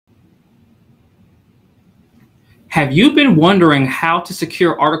Have you been wondering how to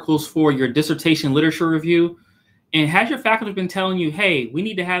secure articles for your dissertation literature review? And has your faculty been telling you, hey, we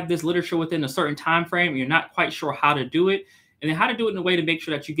need to have this literature within a certain time frame, and you're not quite sure how to do it? And then how to do it in a way to make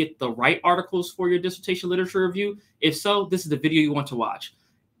sure that you get the right articles for your dissertation literature review? If so, this is the video you want to watch.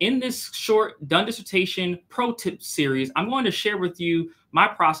 In this short Done Dissertation Pro Tip series, I'm going to share with you my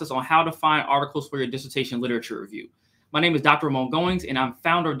process on how to find articles for your dissertation literature review. My name is Dr. Ramon Goings, and I'm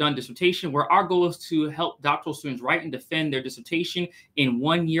founder of Done Dissertation, where our goal is to help doctoral students write and defend their dissertation in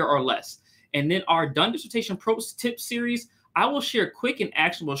 1 year or less. And then our Done Dissertation Pro Tip series, I will share quick and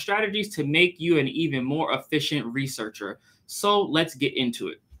actionable strategies to make you an even more efficient researcher. So let's get into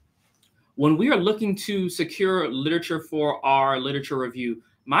it. When we are looking to secure literature for our literature review,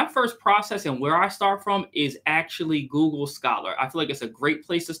 my first process and where I start from is actually Google Scholar. I feel like it's a great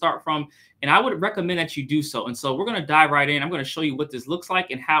place to start from, and I would recommend that you do so. And so we're going to dive right in. I'm going to show you what this looks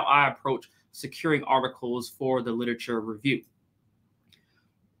like and how I approach securing articles for the literature review.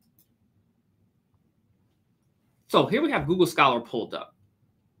 So here we have Google Scholar pulled up.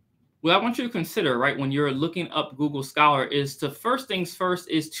 What I want you to consider, right, when you're looking up Google Scholar is to first things first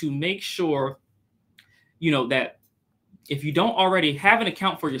is to make sure, that if you don't already have an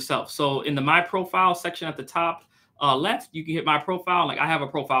account for yourself. So in the My Profile section at the top left, you can hit My Profile. Like I have a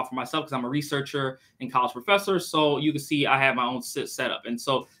profile for myself because I'm a researcher and college professor. So you can see I have my own setup. And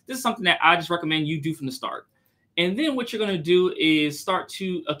so this is something that I just recommend you do from the start. And then what you're going to do is start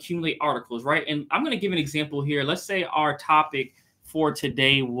to accumulate articles, right? And I'm going to give an example here. Let's say our topic for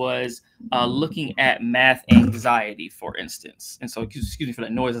today was looking at math anxiety, for instance. And so excuse me for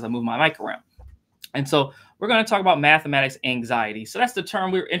that noise as I move my mic around. And so we're going to talk about mathematics anxiety. So that's the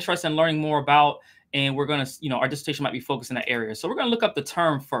term we're interested in learning more about. And we're going to, our dissertation might be focused in that area. So we're going to look up the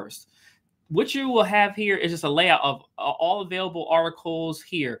term first. What you will have here is just a layout of all available articles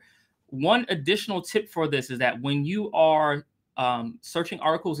here. One additional tip for this is that when you are searching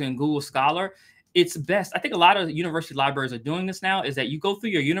articles in Google Scholar, it's best. I think a lot of university libraries are doing this now, is that you go through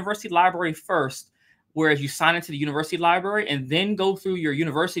your university library first, whereas you sign into the university library and then go through your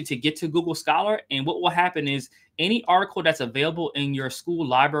university to get to Google Scholar. And what will happen is any article that's available in your school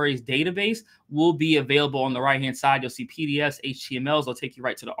library's database will be available on the right-hand side. You'll see PDFs, HTMLs, they'll take you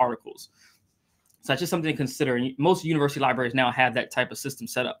right to the articles. So that's just something to consider. And most university libraries now have that type of system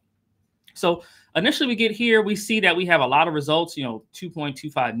set up. So initially we get here, we see that we have a lot of results,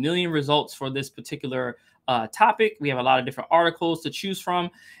 2.25 million results for this particular topic. We have a lot of different articles to choose from.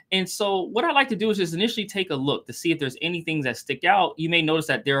 And so what I like to do is just initially take a look to see if there's anything that stick out. You may notice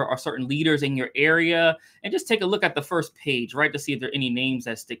that there are certain leaders in your area, and just take a look at the first page, right, to see if there are any names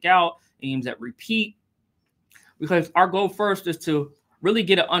that stick out, names that repeat. Because our goal first is to really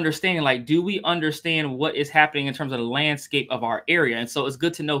get an understanding, like, do we understand what is happening in terms of the landscape of our area? And so it's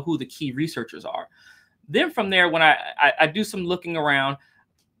good to know who the key researchers are. Then from there, when I do some looking around,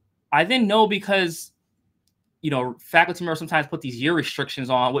 I then know, because faculty members sometimes put these year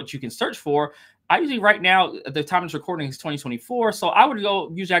restrictions on what you can search for. I usually, right now, at the time of this recording is 2024. So I would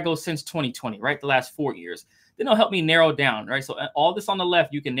usually I go since 2020, right? The last 4 years. Then it'll help me narrow down, right? So all this on the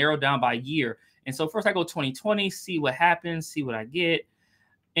left, you can narrow down by year. And so first I go 2020, see what happens, see what I get.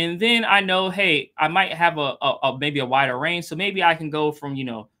 And then I know, hey, I might have maybe a wider range. So maybe I can go from,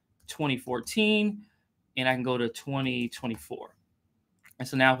 2014 and I can go to 2024. And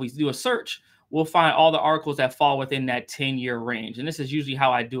so now if we do a search, we'll find all the articles that fall within that 10-year range. And this is usually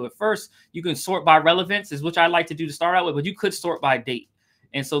how I do it first. You can sort by relevance, is which I like to do to start out with, but you could sort by date.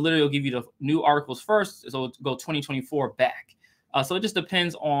 And so literally it'll give you the new articles first. So it'll go 2024 back. So it just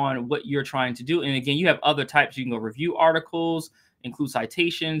depends on what you're trying to do. And again, you have other types. You can go review articles, include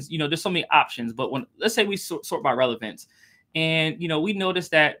citations. There's so many options. But let's say we sort by relevance. And, we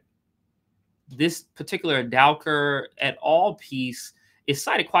noticed that this particular Dowker et al. Piece is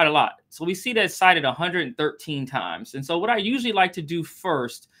cited quite a lot. So we see that it's cited 113 times. And so what I usually like to do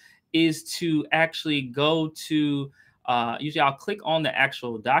first is to actually go to, usually I'll click on the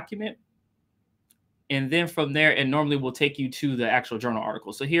actual document. And then from there, it normally will take you to the actual journal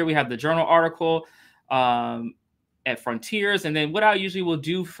article. So here we have the journal article at Frontiers. And then what I usually will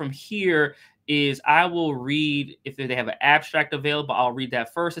do from here is I will read, if they have an abstract available, I'll read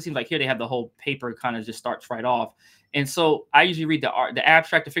that first. It seems like here they have the whole paper kind of just starts right off. And so I usually read the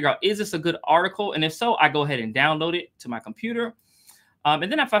abstract to figure out, is this a good article? And if so, I go ahead and download it to my computer.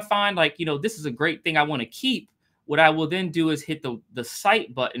 And then if I find this is a great thing I want to keep, what I will then do is hit the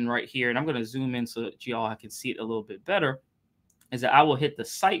cite button right here. And I'm going to zoom in so that y'all can see it a little bit better. Is that I will hit the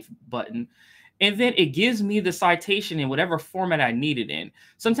cite button. And then it gives me the citation in whatever format I need it in.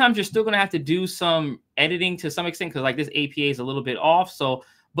 Sometimes you're still going to have to do some editing to some extent, because this APA is a little bit off. So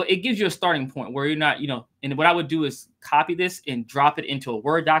but it gives you a starting point where you're not, and what I would do is copy this and drop it into a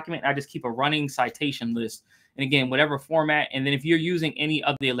Word document. I just keep a running citation list. And again, whatever format. And then if you're using any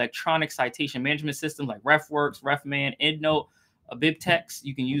of the electronic citation management systems like RefWorks, RefMan, EndNote, BibTeX,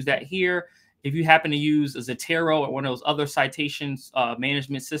 you can use that here. If you happen to use a Zotero or one of those other citations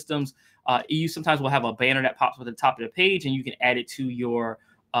management systems, you sometimes will have a banner that pops up at the top of the page, and you can add it to your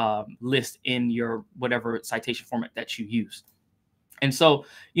list in your whatever citation format that you use. And so,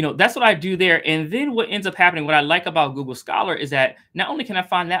 that's what I do there. And then what ends up happening, what I like about Google Scholar is that not only can I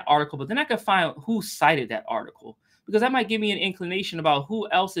find that article, but then I can find who cited that article, because that might give me an inclination about who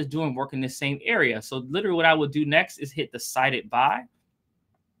else is doing work in the same area. So literally what I would do next is hit the cited by.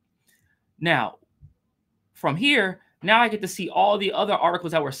 Now, from here, now I get to see all the other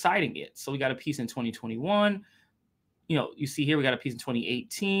articles that were citing it. So we got a piece in 2021. You see here, we got a piece in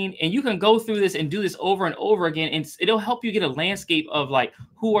 2018, and you can go through this and do this over and over again, and it'll help you get a landscape of like,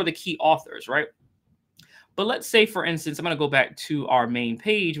 who are the key authors, right? But let's say, for instance, I'm going to go back to our main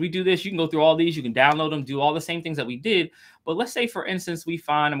page. We do this. You can go through all these. You can download them, do all the same things that we did. But let's say, for instance, we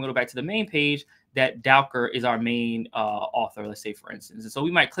find, I'm going to go back to the main page, that Dowker is our main author, let's say, for instance. And so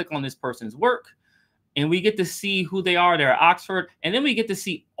we might click on this person's work, and we get to see who they are. They're at Oxford. And then we get to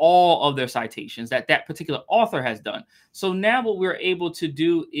see all of their citations that that particular author has done. So now what we're able to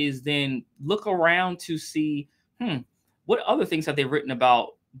do is then look around to see, what other things have they written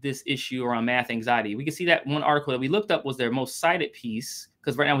about this issue around math anxiety? We can see that one article that we looked up was their most cited piece,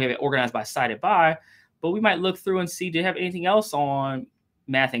 because right now we have it organized by cited by. But we might look through and see, do they have anything else on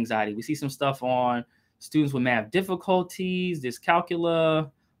math anxiety? We see some stuff on students with math difficulties,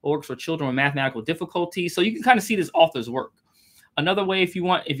 dyscalculia, works for children with mathematical difficulties. So you can kind of see this author's work. Another way, if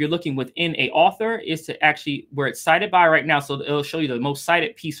you're looking within a author, is to actually, where it's cited by right now, so it'll show you the most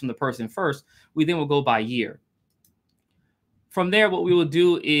cited piece from the person first. We then will go by year. From there, what we will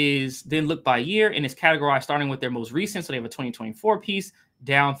do is then look by year, and it's categorized starting with their most recent. So they have a 2024 piece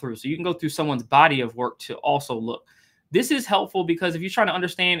down through. So you can go through someone's body of work to also look. This is helpful because if you're trying to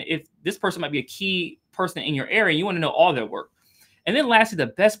understand if this person might be a key person in your area, you want to know all their work. And then lastly, the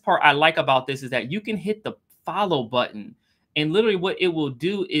best part I like about this is that you can hit the follow button, and literally what it will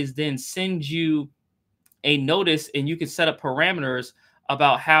do is then send you a notice, and you can set up parameters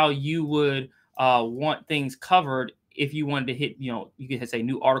about how you would want things covered. If you wanted to hit, you could say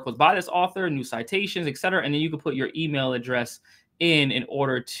new articles by this author, new citations, etc. And then you can put your email address in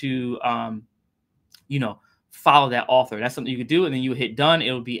order to, follow that author. That's something you could do. And then you hit done.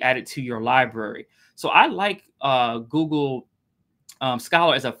 It'll be added to your library. So I like Google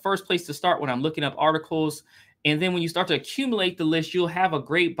Scholar as a first place to start when I'm looking up articles. And then when you start to accumulate the list, you'll have a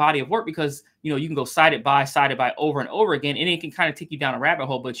great body of work, because, you can go cited by over and over again, and it can kind of take you down a rabbit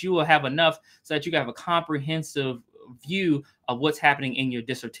hole, but you will have enough so that you can have a comprehensive view of what's happening in your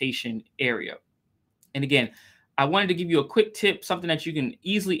dissertation area. And again, I wanted to give you a quick tip, something that you can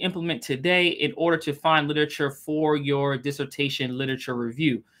easily implement today in order to find literature for your dissertation literature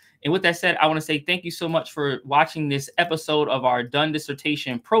review. And with that said, I want to say thank you so much for watching this episode of our Done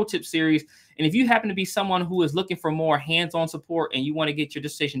Dissertation Pro Tip series. And if you happen to be someone who is looking for more hands-on support and you want to get your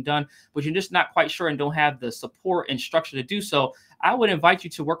dissertation done, but you're just not quite sure and don't have the support and structure to do so, I would invite you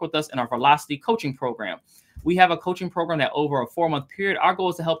to work with us in our Velocity coaching program. We have a coaching program that over a 4-month period, our goal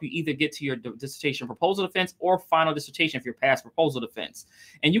is to help you either get to your dissertation proposal defense or final dissertation if you're past proposal defense.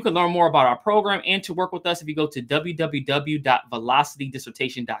 And you can learn more about our program and to work with us if you go to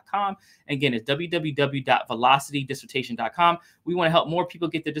www.velocitydissertation.com. Again, it's www.velocitydissertation.com. We want to help more people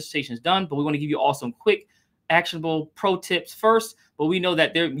get their dissertations done, but we want to give you all some quick, actionable pro tips first. But we know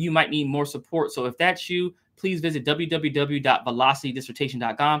that you might need more support. So if that's you, please visit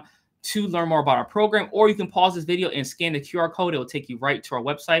www.velocitydissertation.com to learn more about our program, or you can pause this video and scan the QR code. It will take you right to our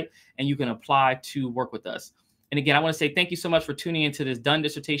website, and you can apply to work with us. And again, I want to say thank you so much for tuning into this Done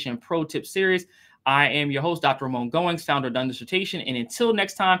Dissertation Pro Tip series. I am your host, Dr. Ramon Goings, founder of Done Dissertation. And until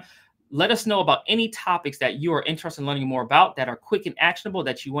next time, let us know about any topics that you are interested in learning more about that are quick and actionable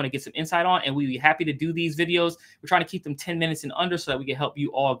that you want to get some insight on. And we'd be happy to do these videos. We're trying to keep them 10 minutes and under so that we can help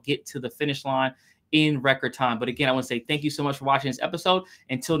you all get to the finish line in record time. But again, I want to say thank you so much for watching this episode.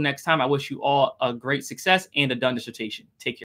 Until next time, I wish you all a great success and a done dissertation. Take care.